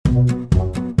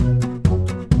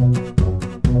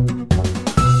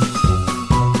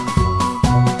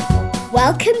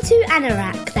Welcome to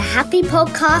Anorak, the happy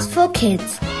podcast for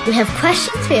kids. We have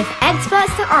questions, we have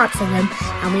experts to answer them,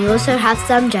 and we also have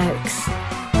some jokes.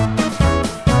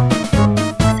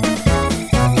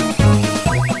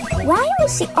 Why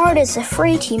was the artist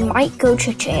afraid he might go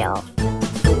to jail?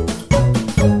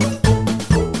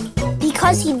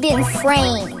 Because he'd been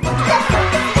framed.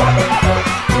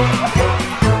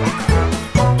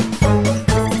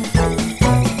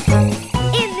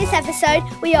 In this episode,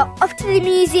 we are off to the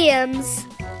museums.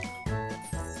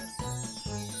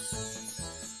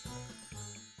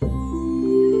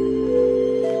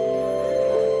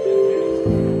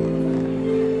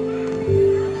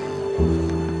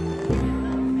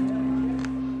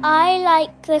 I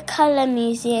like the Colour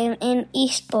Museum in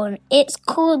Eastbourne. It's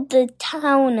called the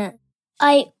Towner.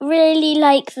 I really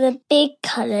like the big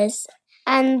colours,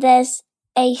 and there's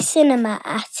a cinema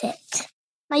at it.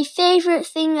 My favourite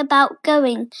thing about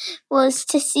going was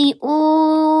to see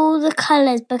all the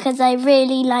colours because I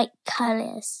really like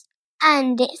colours.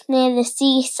 And it's near the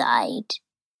seaside.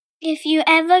 If you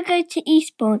ever go to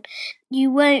Eastbourne,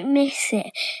 you won't miss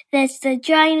it. There's the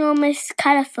ginormous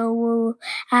colourful wall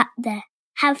out there.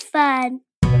 Have fun.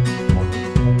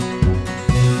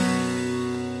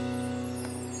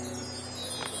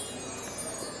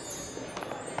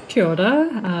 Kia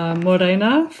ora,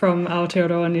 Morena from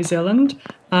Aotearoa, New Zealand.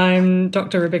 I'm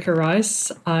Dr. Rebecca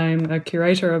Rice. I'm a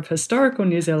curator of historical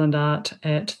New Zealand art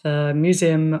at the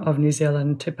Museum of New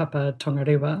Zealand Te Papa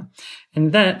Tongarewa,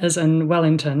 and that is in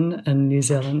Wellington in New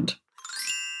Zealand.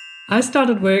 I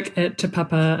started work at Te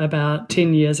Papa about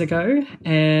 10 years ago,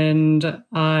 and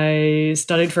I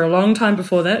studied for a long time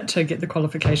before that to get the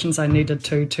qualifications I needed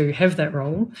to have that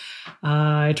role.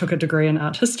 I took a degree in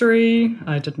art history,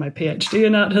 I did my PhD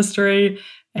in art history,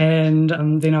 and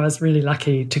then I was really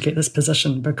lucky to get this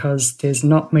position because there's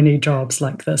not many jobs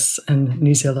like this in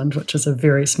New Zealand, which is a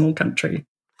very small country.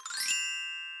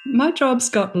 My job's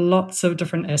got lots of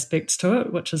different aspects to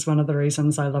it, which is one of the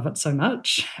reasons I love it so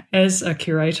much. As a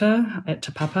curator at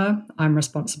Te Papa, I'm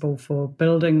responsible for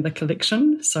building the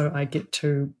collection, so I get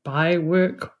to buy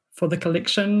work for the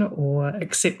collection or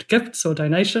accept gifts or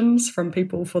donations from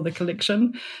people for the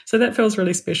collection. So that feels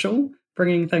really special,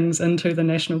 bringing things into the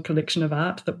National Collection of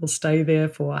Art that will stay there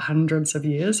for hundreds of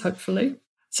years, hopefully.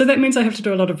 So that means I have to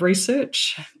do a lot of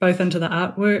research, both into the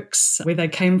artworks, where they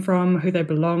came from, who they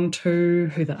belong to,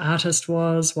 who the artist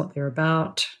was, what they're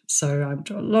about. So I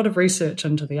do a lot of research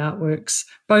into the artworks,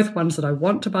 both ones that I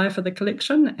want to buy for the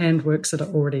collection and works that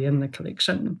are already in the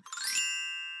collection.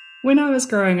 When I was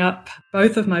growing up,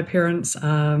 both of my parents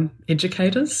are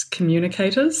educators,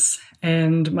 communicators,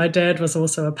 and my dad was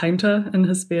also a painter in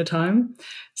his spare time.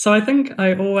 So I think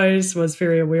I always was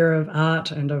very aware of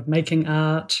art and of making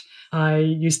art. I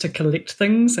used to collect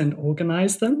things and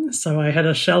organise them. So I had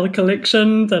a shell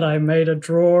collection that I made a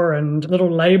drawer and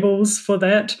little labels for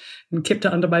that and kept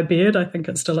it under my bed. I think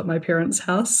it's still at my parents'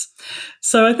 house.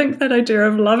 So I think that idea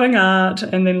of loving art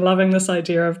and then loving this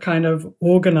idea of kind of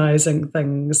organising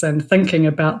things and thinking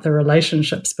about the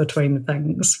relationships between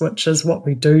things, which is what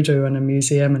we do in a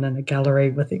museum and in a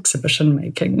gallery with exhibition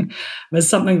making, is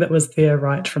something that was there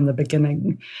right from the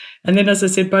beginning. And then, as I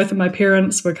said, both of my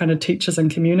parents were kind of teachers and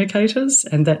communicators,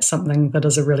 and that's something that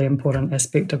is a really important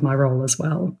aspect of my role as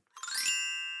well.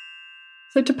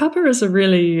 So Te Papa is a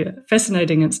really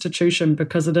fascinating institution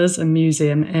because it is a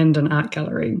museum and an art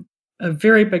gallery, a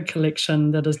very big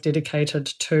collection that is dedicated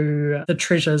to the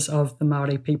treasures of the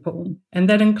Māori people. And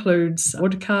that includes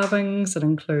wood carvings, it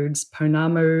includes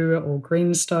pounamu or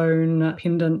greenstone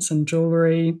pendants and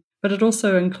jewellery, but it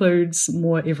also includes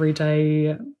more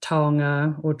everyday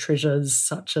taonga or treasures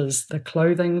such as the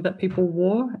clothing that people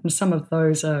wore. And some of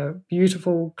those are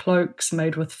beautiful cloaks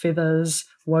made with feathers,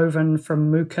 woven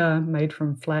from muka, made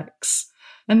from flax.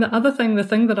 And the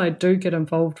thing that I do get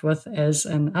involved with as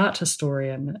an art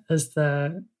historian is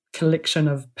the collection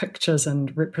of pictures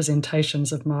and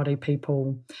representations of Māori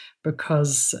people,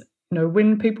 because,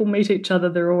 when people meet each other,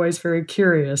 they're always very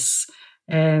curious.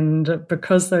 And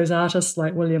because those artists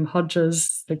like William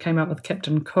Hodges, that came out with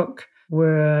Captain Cook,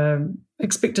 were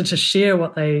expected to share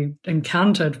what they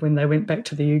encountered when they went back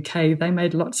to the UK, they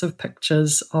made lots of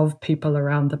pictures of people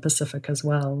around the Pacific as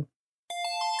well.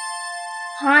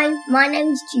 Hi, my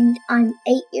name's Jude. I'm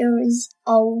 8 years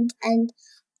old and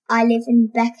I live in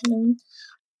Beckenham.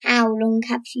 How long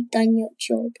have you done your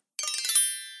job?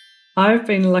 I've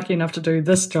been lucky enough to do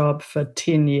this job for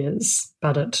 10 years,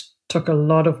 but it took a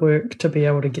lot of work to be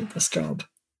able to get this job.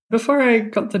 Before I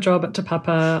got the job at Te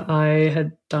Papa, I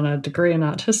had done a degree in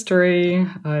art history,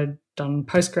 I'd done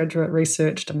postgraduate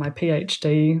research, done my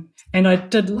PhD, and I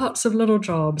did lots of little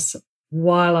jobs.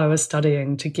 while I was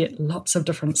studying to get lots of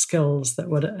different skills that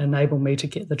would enable me to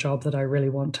get the job that I really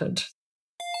wanted.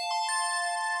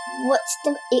 What's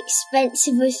the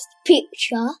expensivest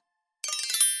picture?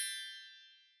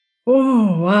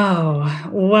 Oh, wow.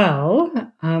 Well,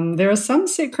 there are some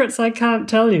secrets I can't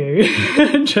tell you,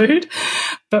 Jude,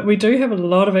 but we do have a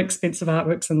lot of expensive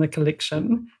artworks in the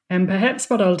collection. And perhaps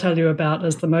what I'll tell you about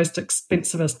is the most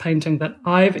expensivest painting that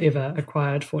I've ever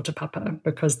acquired for Te Papa,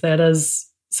 because that is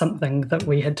something that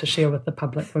we had to share with the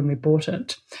public when we bought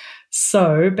it.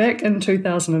 So back in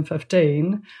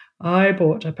 2015, I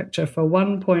bought a picture for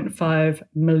 1.5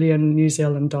 million New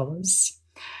Zealand dollars.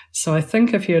 So I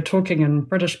think if you're talking in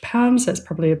British pounds, that's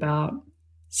probably about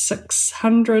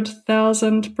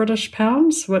 600,000 British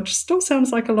pounds, which still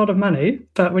sounds like a lot of money,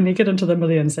 but when you get into the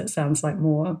millions, that sounds like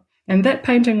more. And that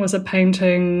painting was a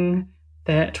painting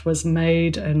that was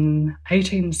made in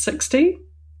 1860.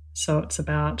 So it's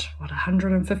about,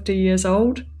 150 years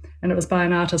old. And it was by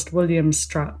an artist, William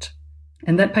Strutt.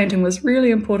 And that painting was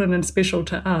really important and special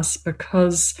to us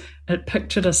because it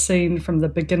pictured a scene from the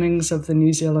beginnings of the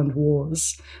New Zealand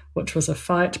Wars, which was a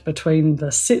fight between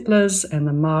the settlers and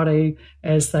the Māori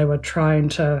as they were trying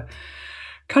to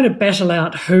kind of battle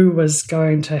out who was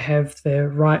going to have their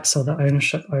rights or the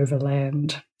ownership over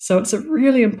land. So it's a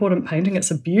really important painting. It's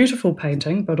a beautiful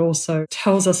painting, but also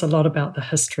tells us a lot about the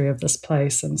history of this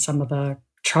place and some of the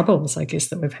troubles, I guess,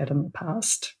 that we've had in the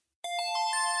past.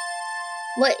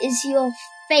 What is your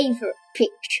favourite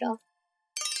picture?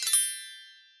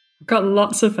 I've got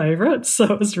lots of favourites, so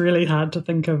it was really hard to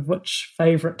think of which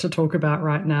favourite to talk about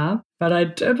right now. But I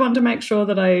did want to make sure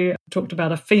that I talked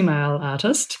about a female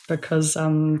artist because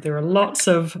there are lots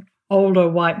of older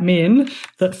white men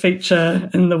that feature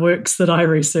in the works that I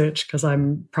research because I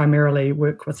primarily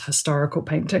work with historical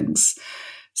paintings.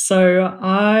 So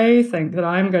I think that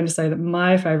I'm going to say that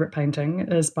my favourite painting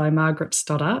is by Margaret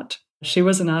Stoddart. She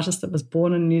was an artist that was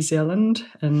born in New Zealand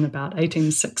in about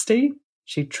 1860.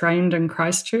 She trained in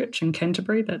Christchurch in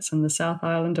Canterbury, that's in the South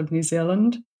Island of New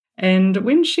Zealand. And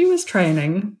when she was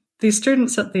training, the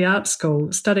students at the art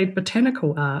school studied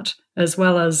botanical art as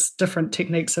well as different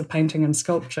techniques of painting and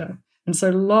sculpture. And so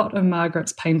a lot of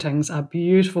Margaret's paintings are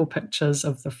beautiful pictures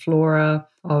of the flora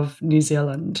of New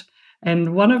Zealand.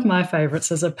 And one of my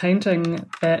favourites is a painting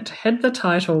that had the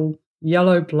title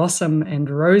Yellow Blossom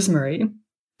and Rosemary.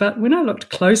 But when I looked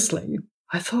closely,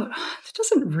 I thought, it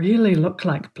doesn't really look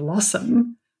like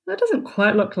blossom. That doesn't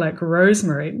quite look like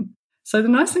rosemary. So the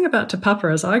nice thing about Te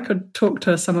Papa is I could talk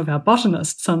to some of our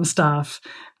botanists on staff.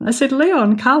 And I said,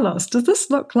 Leon, Carlos, does this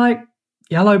look like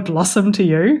yellow blossom to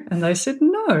you? And they said,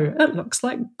 no, it looks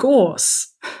like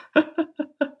gorse.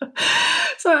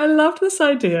 So I loved this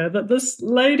idea that this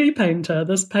lady painter,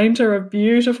 this painter of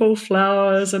beautiful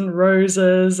flowers and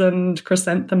roses and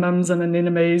chrysanthemums and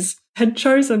anemones, had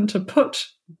chosen to put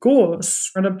gorse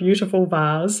in a beautiful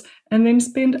vase and then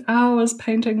spend hours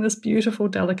painting this beautiful,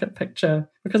 delicate picture.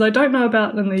 Because I don't know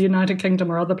about in the United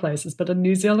Kingdom or other places, but in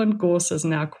New Zealand, gorse is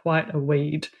now quite a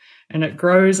weed. And it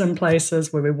grows in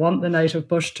places where we want the native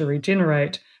bush to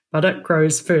regenerate, but it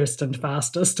grows first and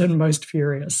fastest and most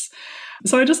furious.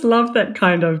 So I just love that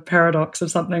kind of paradox of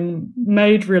something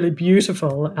made really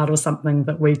beautiful out of something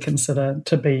that we consider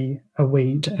to be a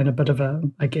weed and a bit of a,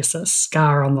 I guess, a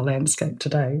scar on the landscape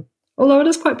today. Although it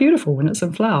is quite beautiful when it's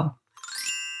in flower.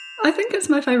 I think it's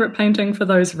my favourite painting for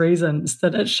those reasons,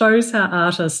 that it shows how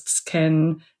artists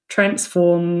can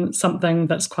transform something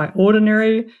that's quite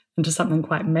ordinary into something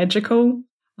quite magical.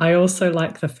 I also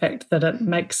like the fact that it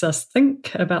makes us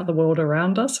think about the world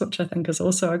around us, which I think is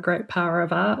also a great power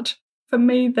of art. For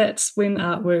me, that's when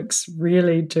artworks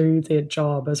really do their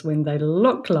job, is when they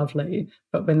look lovely,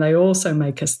 but when they also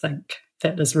make us think.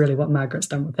 That is really what Margaret's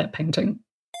done with that painting.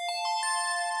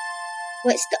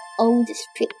 What's the oldest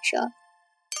picture?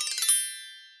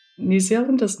 New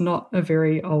Zealand is not a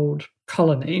very old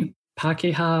colony.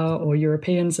 Pākehā or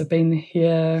Europeans have been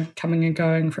here coming and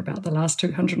going for about the last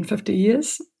 250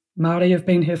 years. Māori have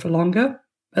been here for longer.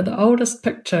 But the oldest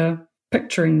picture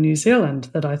picturing New Zealand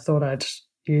that I thought I'd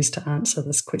use to answer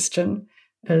this question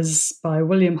is by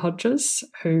William Hodges,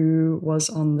 who was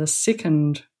on the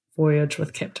second voyage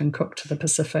with Captain Cook to the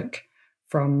Pacific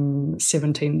from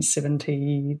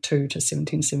 1772 to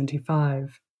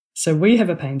 1775. So we have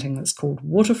a painting that's called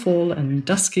Waterfall in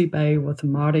Dusky Bay with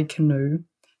Māori Canoe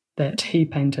that he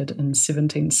painted in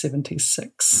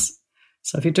 1776.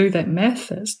 So if you do that math,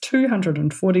 that's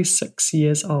 246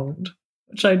 years old,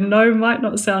 which I know might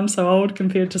not sound so old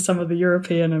compared to some of the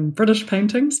European and British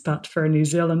paintings, but for a New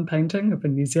Zealand painting of a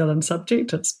New Zealand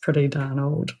subject, it's pretty darn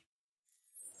old.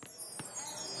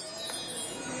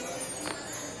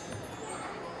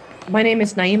 My name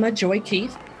is Naima Joy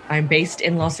Keith. I'm based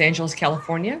in Los Angeles,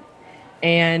 California,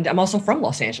 and I'm also from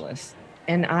Los Angeles.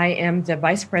 And I am the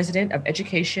Vice President of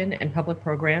Education and Public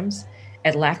Programs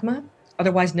at LACMA,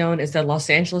 otherwise known as the Los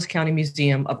Angeles County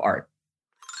Museum of Art.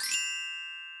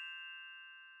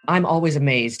 I'm always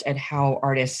amazed at how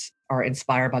artists are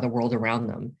inspired by the world around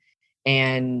them.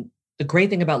 And the great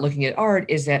thing about looking at art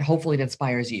is that hopefully it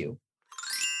inspires you.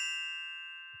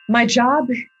 My job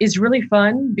is really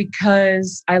fun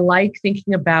because I like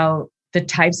thinking about the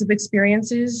types of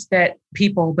experiences that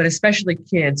people, but especially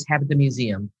kids, have at the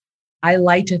museum. I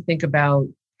like to think about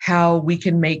how we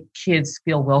can make kids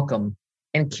feel welcome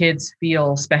and kids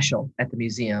feel special at the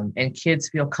museum and kids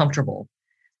feel comfortable.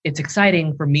 It's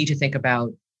exciting for me to think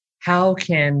about how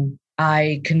can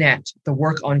I connect the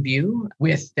work on view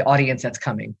with the audience that's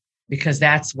coming, because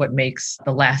that's what makes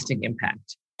the lasting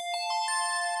impact.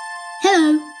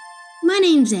 Hello, my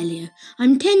name's Elio.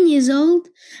 I'm 10 years old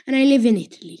and I live in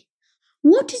Italy.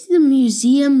 What is the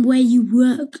museum where you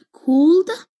work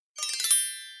called?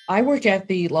 I work at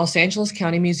the Los Angeles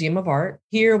County Museum of Art.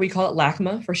 Here we call it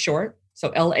LACMA for short,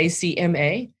 so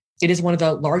LACMA. It is one of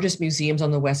the largest museums on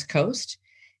the West Coast,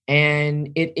 and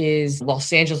it is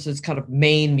Los Angeles' kind of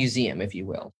main museum, if you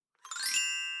will.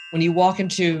 When you walk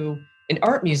into an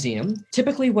art museum,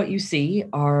 typically what you see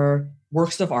are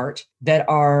works of art that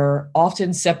are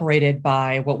often separated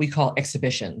by what we call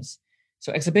exhibitions.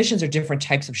 So exhibitions are different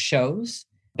types of shows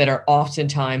that are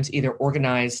oftentimes either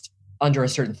organized under a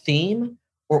certain theme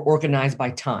or organized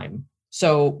by time.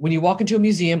 So when you walk into a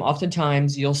museum,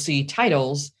 oftentimes you'll see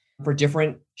titles for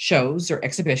different shows or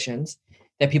exhibitions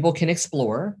that people can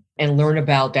explore and learn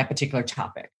about that particular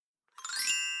topic.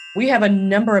 We have a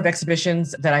number of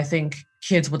exhibitions that I think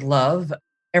kids would love.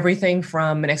 Everything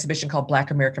from an exhibition called Black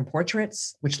American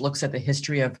Portraits, which looks at the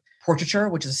history of portraiture,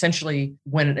 which is essentially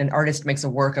when an artist makes a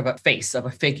work of a face, of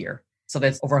a figure. So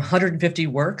there's over 150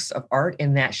 works of art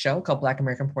in that show called Black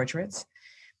American Portraits.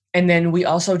 And then we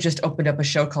also just opened up a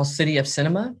show called City of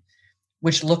Cinema,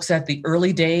 which looks at the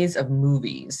early days of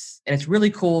movies. And it's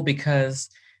really cool because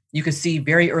you can see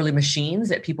very early machines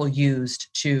that people used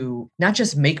to not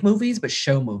just make movies, but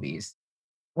show movies.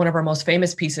 One of our most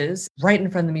famous pieces right in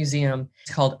front of the museum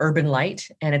is called Urban Light,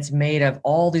 and it's made of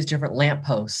all these different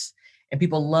lampposts. And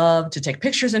people love to take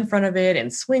pictures in front of it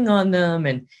and swing on them,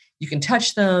 and you can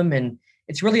touch them. And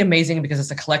it's really amazing because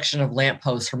it's a collection of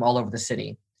lampposts from all over the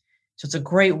city. So it's a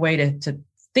great way to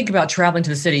think about traveling to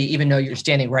the city, even though you're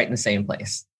standing right in the same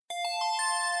place.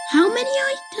 How many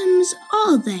items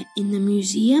are there in the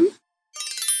museum?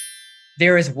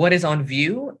 There is what is on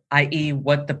view, i.e.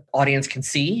 what the audience can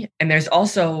see. And there's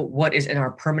also what is in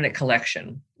our permanent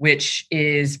collection, which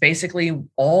is basically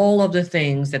all of the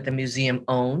things that the museum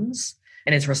owns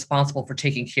and is responsible for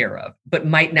taking care of, but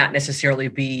might not necessarily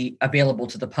be available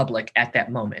to the public at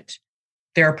that moment.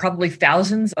 There are probably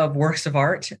thousands of works of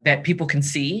art that people can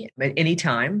see at any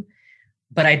time,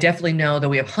 but I definitely know that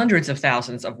we have hundreds of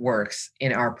thousands of works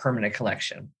in our permanent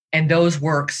collection. And those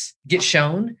works get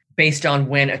shown based on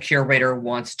when a curator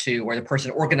wants to, or the person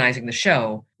organizing the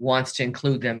show wants to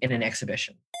include them in an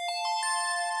exhibition.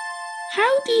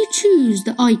 How do you choose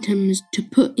the items to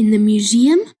put in the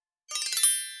museum?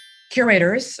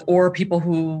 Curators, or people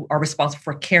who are responsible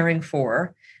for caring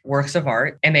for works of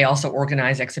art, and they also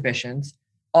organize exhibitions,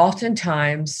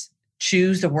 oftentimes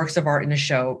choose the works of art in the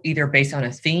show either based on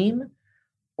a theme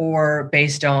or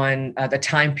based on the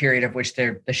time period of which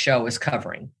the show is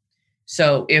covering.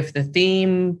 So if the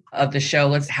theme of the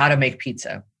show is how to make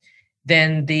pizza,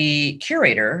 then the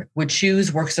curator would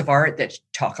choose works of art that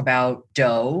talk about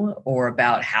dough or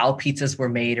about how pizzas were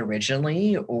made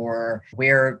originally, or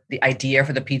where the idea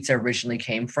for the pizza originally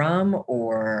came from,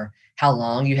 or how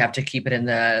long you have to keep it in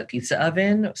the pizza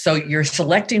oven. So you're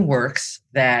selecting works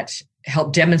that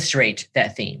help demonstrate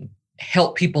that theme,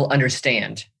 help people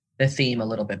understand the theme a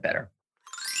little bit better.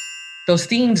 Those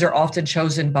themes are often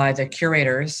chosen by the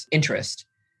curator's interest.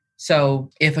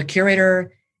 So if a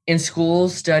curator in school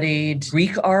studied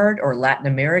Greek art or Latin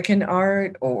American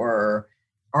art or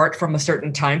art from a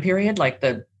certain time period, like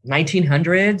the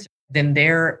 1900s, then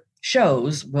their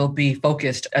shows will be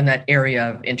focused on that area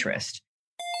of interest.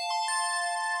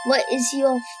 What is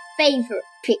your favorite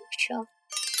picture?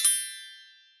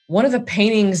 One of the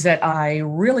paintings that I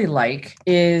really like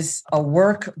is a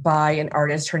work by an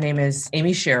artist. Her name is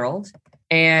Amy Sherald.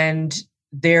 And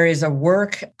there is a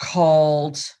work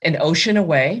called An Ocean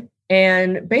Away.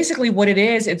 And basically what it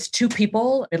is, it's two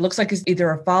people. It looks like it's either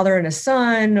a father and a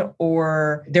son,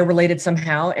 or they're related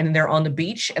somehow, and they're on the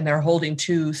beach and they're holding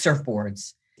two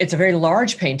surfboards. It's a very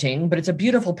large painting, but it's a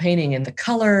beautiful painting in the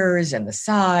colors and the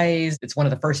size. It's one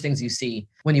of the first things you see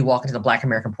when you walk into the Black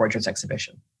American Portraits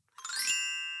exhibition.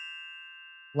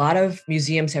 A lot of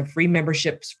museums have free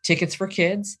membership tickets for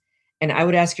kids. And I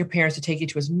would ask your parents to take you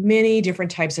to as many different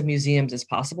types of museums as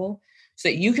possible so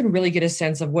that you can really get a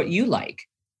sense of what you like.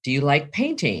 Do you like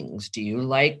paintings? Do you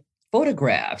like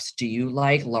photographs? Do you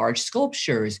like large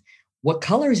sculptures? What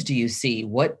colors do you see?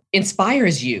 What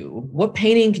inspires you? What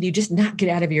painting can you just not get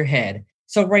out of your head?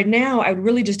 So right now, I would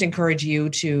really just encourage you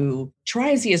to try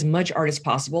and see as much art as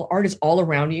possible. Art is all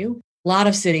around you. A lot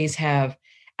of cities have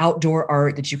outdoor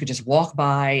art that you could just walk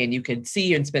by and you could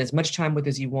see and spend as much time with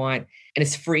as you want. And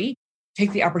it's free.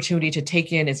 Take the opportunity to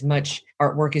take in as much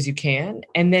artwork as you can.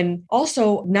 And then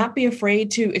also not be afraid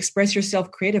to express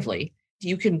yourself creatively.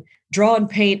 You can draw and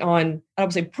paint on, I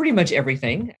would say, pretty much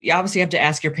everything. You obviously have to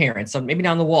ask your parents, so maybe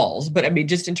not on the walls, but I mean,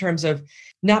 just in terms of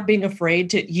not being afraid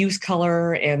to use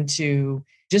color and to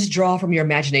just draw from your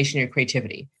imagination and your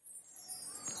creativity.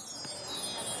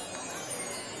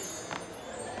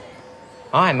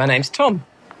 Hi, my name's Tom,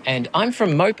 and I'm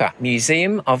from MOPA,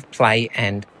 Museum of Play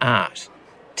and Art.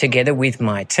 Together with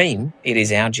my team, it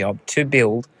is our job to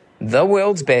build the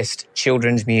world's best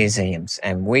children's museums,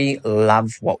 and we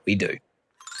love what we do.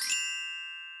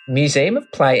 Museum of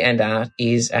Play and Art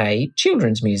is a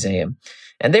children's museum,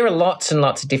 and there are lots and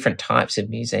lots of different types of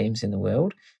museums in the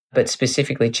world, but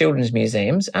specifically children's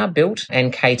museums are built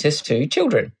and cater to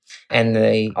children and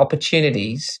the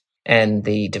opportunities and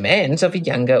the demands of a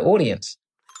younger audience.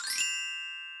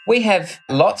 We have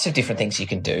lots of different things you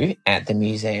can do at the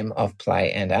Museum of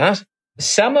Play and Art.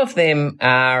 Some of them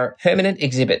are permanent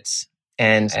exhibits.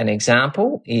 And an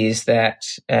example is that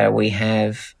we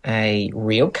have a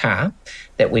real car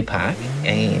that we park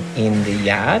in the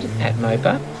yard at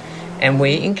MOPA, and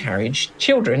we encourage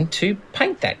children to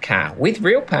paint that car with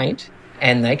real paint,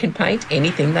 and they can paint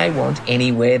anything they want,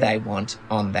 anywhere they want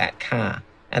on that car.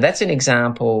 And that's an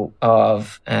example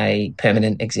of a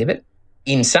permanent exhibit.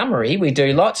 In summary, we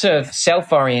do lots of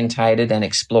self-orientated and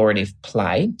explorative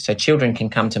play, so children can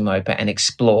come to MOPA and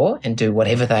explore and do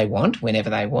whatever they want, whenever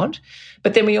they want.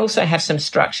 But then we also have some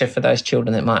structure for those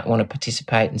children that might want to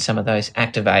participate in some of those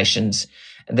activations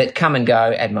that come and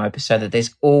go at MOPA, so that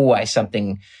there's always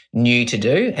something new to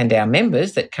do, and our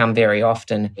members that come very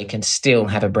often can still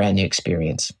have a brand new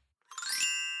experience.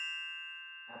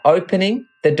 Opening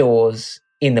the doors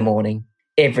in the morning,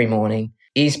 every morning,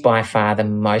 is by far the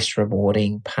most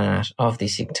rewarding part of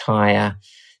this entire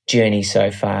journey so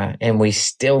far. And we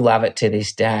still love it to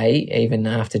this day, even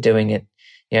after doing it,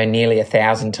 nearly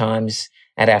 1,000 times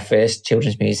at our first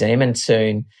children's museum and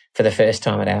soon for the first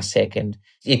time at our second.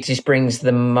 It just brings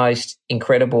the most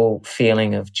incredible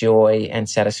feeling of joy and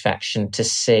satisfaction to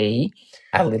see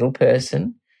a little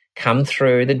person come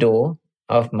through the door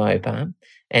of MOPA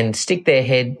and stick their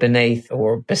head beneath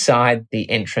or beside the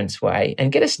entranceway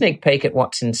and get a sneak peek at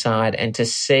what's inside, and to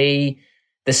see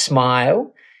the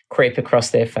smile creep across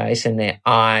their face and their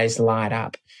eyes light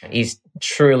up is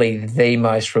truly the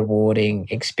most rewarding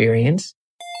experience.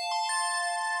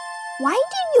 Why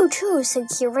did you choose to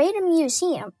curate a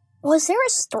museum? Was there a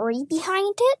story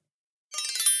behind it?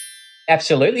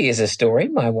 Absolutely is a story.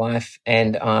 My wife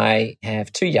and I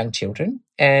have 2 young children,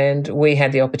 and we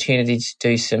had the opportunity to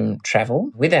do some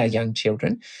travel with our young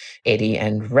children, Eddie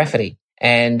and Rafferty.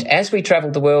 And as we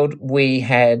travelled the world, we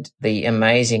had the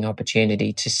amazing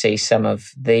opportunity to see some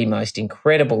of the most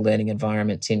incredible learning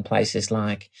environments in places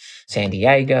like San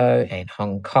Diego and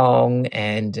Hong Kong,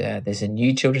 and there's a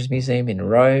new children's museum in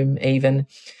Rome even.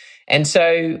 And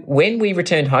so when we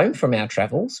returned home from our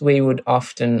travels, we would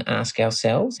often ask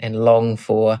ourselves and long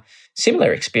for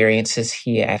similar experiences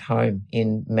here at home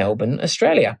in Melbourne,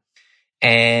 Australia.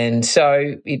 And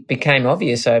so it became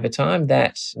obvious over time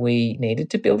that we needed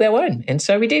to build our own. And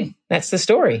so we did. That's the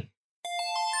story.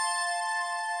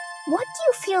 What do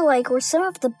you feel like were some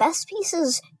of the best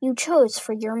pieces you chose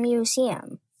for your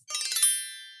museum?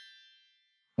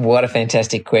 What a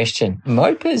fantastic question.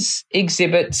 MOPA's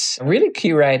exhibits are really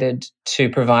curated to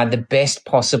provide the best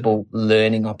possible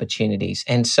learning opportunities.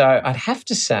 And so I'd have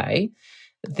to say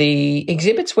the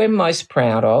exhibits we're most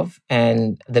proud of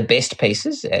and the best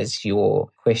pieces, as your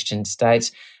question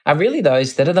states, are really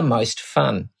those that are the most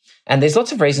fun. And there's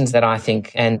lots of reasons that I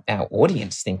think and our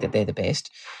audience think that they're the best.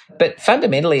 But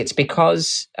fundamentally, it's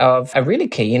because of a really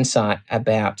key insight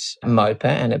about MOPA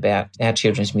and about our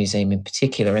Children's Museum in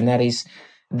particular, and that is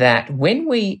that when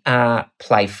we are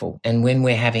playful and when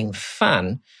we're having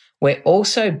fun, we're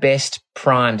also best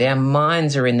primed. Our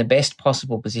minds are in the best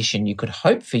possible position you could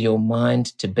hope for your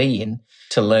mind to be in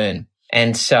to learn.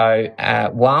 And so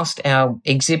whilst our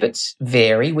exhibits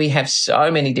vary, we have so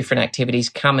many different activities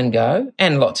come and go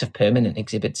and lots of permanent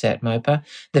exhibits at MOPA.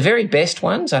 The very best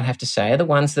ones, I have to say, are the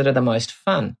ones that are the most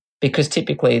fun, because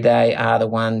typically they are the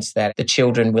ones that the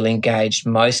children will engage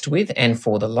most with and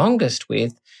for the longest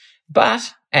with.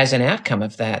 But as an outcome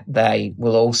of that, they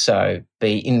will also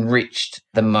be enriched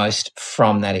the most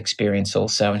from that experience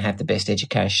also and have the best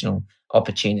educational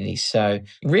opportunities. So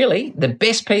really, the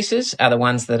best pieces are the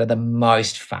ones that are the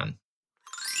most fun.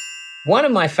 One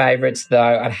of my favourites,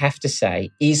 though, I'd have to say,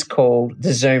 is called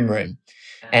the Zoom Room.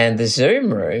 And the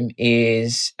Zoom Room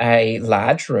is a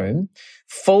large room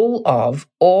full of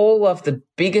all of the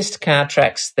biggest car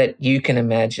tracks that you can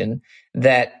imagine,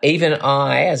 that even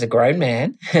I, as a grown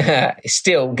man,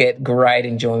 still get great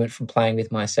enjoyment from playing with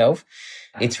myself.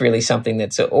 It's really something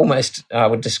that's almost, I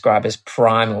would describe as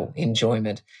primal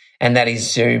enjoyment. And that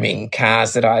is zooming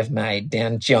cars that I've made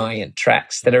down giant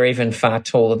tracks that are even far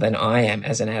taller than I am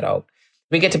as an adult.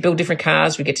 We get to build different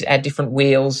cars. We get to add different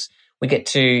wheels. We get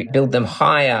to build them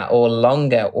higher or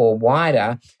longer or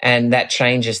wider. And that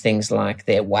changes things like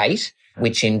their weight,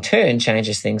 which in turn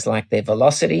changes things like their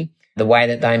velocity, the way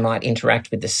that they might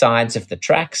interact with the sides of the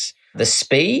tracks, the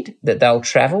speed that they'll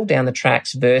travel down the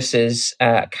tracks versus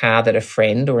a car that a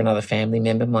friend or another family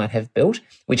member might have built,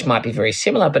 which might be very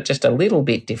similar but just a little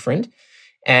bit different.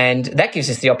 And that gives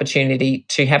us the opportunity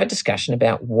to have a discussion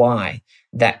about why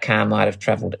that car might have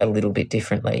travelled a little bit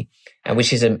differently,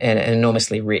 which is an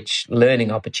enormously rich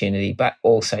learning opportunity, but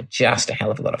also just a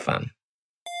hell of a lot of fun.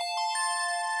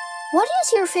 What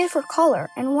is your favourite colour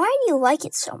and why do you like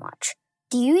it so much?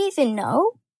 Do you even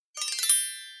know?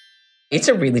 It's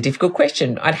a really difficult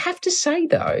question. I'd have to say,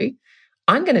 though,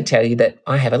 I'm going to tell you that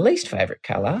I have a least favourite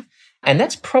colour, and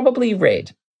that's probably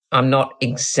red. I'm not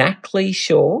exactly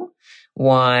sure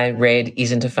why red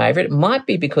isn't a favourite. It might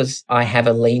be because I have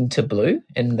a lean to blue,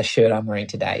 and the shirt I'm wearing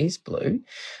today is blue.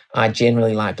 I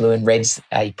generally like blue, and red's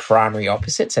a primary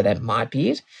opposite, so that might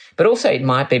be it. But also it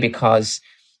might be because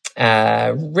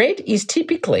red is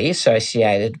typically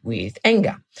associated with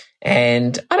anger,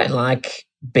 and I don't like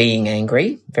being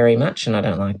angry very much, and I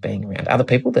don't like being around other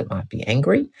people that might be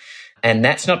angry. And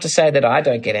that's not to say that I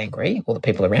don't get angry or the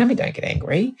people around me don't get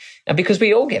angry, because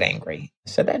we all get angry.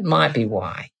 So that might be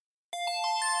why.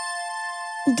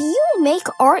 Do you make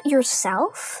art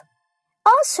yourself?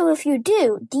 Also, if you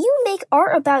do you make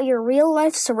art about your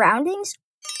real-life surroundings?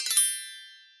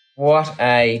 What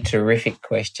a terrific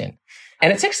question.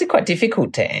 And it's actually quite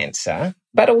difficult to answer,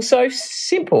 but also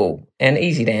simple and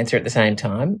easy to answer at the same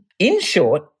time. In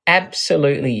short,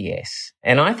 absolutely yes.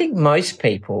 And I think most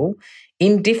people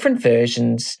in different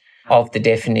versions of the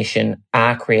definition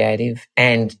are creative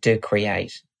and do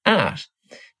create art.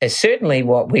 As certainly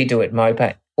what we do at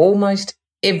MOPA, almost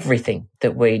everything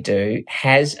that we do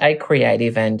has a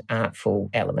creative and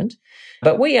artful element.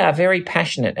 But we are very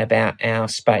passionate about our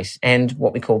space and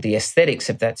what we call the aesthetics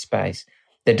of that space,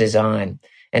 the design.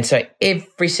 And so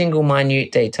every single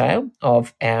minute detail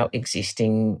of our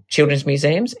existing children's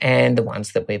museums and the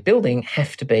ones that we're building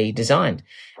have to be designed.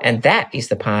 And that is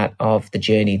the part of the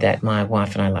journey that my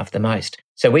wife and I love the most.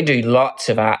 So we do lots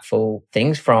of artful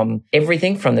things, from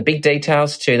everything from the big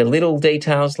details to the little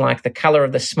details like the colour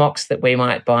of the smocks that we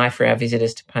might buy for our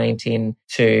visitors to paint in,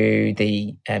 to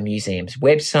the museum's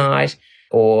website,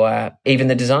 or even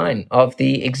the design of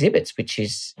the exhibits, which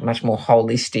is much more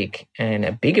holistic and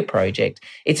a bigger project.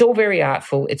 It's all very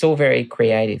artful. It's all very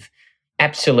creative.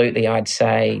 Absolutely, I'd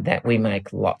say that we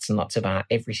make lots and lots of art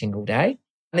every single day.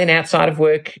 And then outside of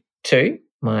work too,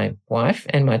 my wife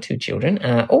and my two children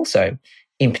are also,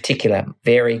 in particular,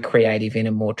 very creative in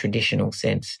a more traditional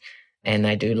sense. And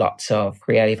they do lots of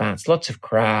creative arts, lots of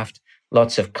craft,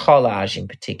 lots of collage in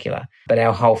particular. But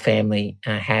our whole family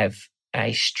have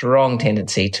a strong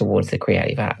tendency towards the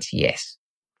creative arts, yes.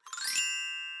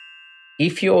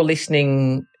 If you're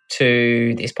listening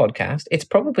to this podcast, it's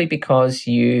probably because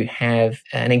you have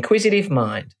an inquisitive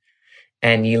mind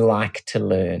and you like to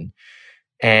learn,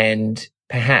 and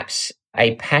perhaps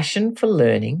a passion for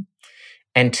learning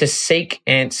and to seek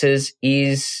answers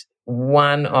is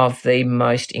one of the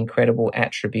most incredible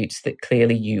attributes that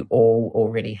clearly you all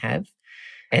already have.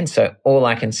 And so all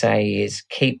I can say is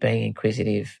keep being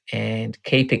inquisitive and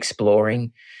keep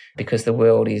exploring, because the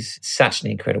world is such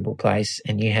an incredible place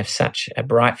and you have such a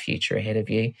bright future ahead of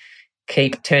you.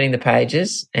 Keep turning the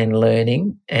pages and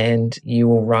learning, and you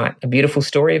will write a beautiful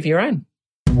story of your own.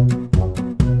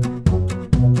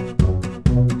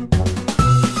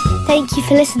 Thank you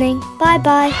for listening.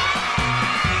 Bye-bye.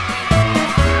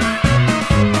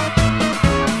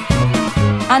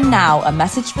 And now a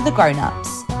message for the grown-ups.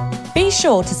 Be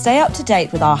sure to stay up to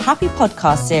date with our Happy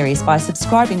Podcast series by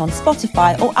subscribing on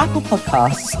Spotify or Apple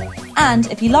Podcasts.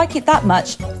 And if you like it that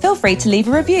much, feel free to leave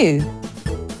a review.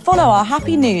 Follow our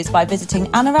Happy News by visiting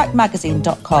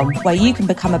anorakmagazine.com, where you can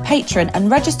become a patron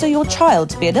and register your child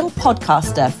to be a little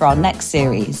podcaster for our next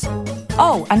series.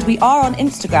 Oh, and we are on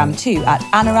Instagram too at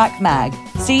Anorak Mag.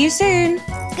 See you soon.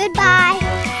 Goodbye.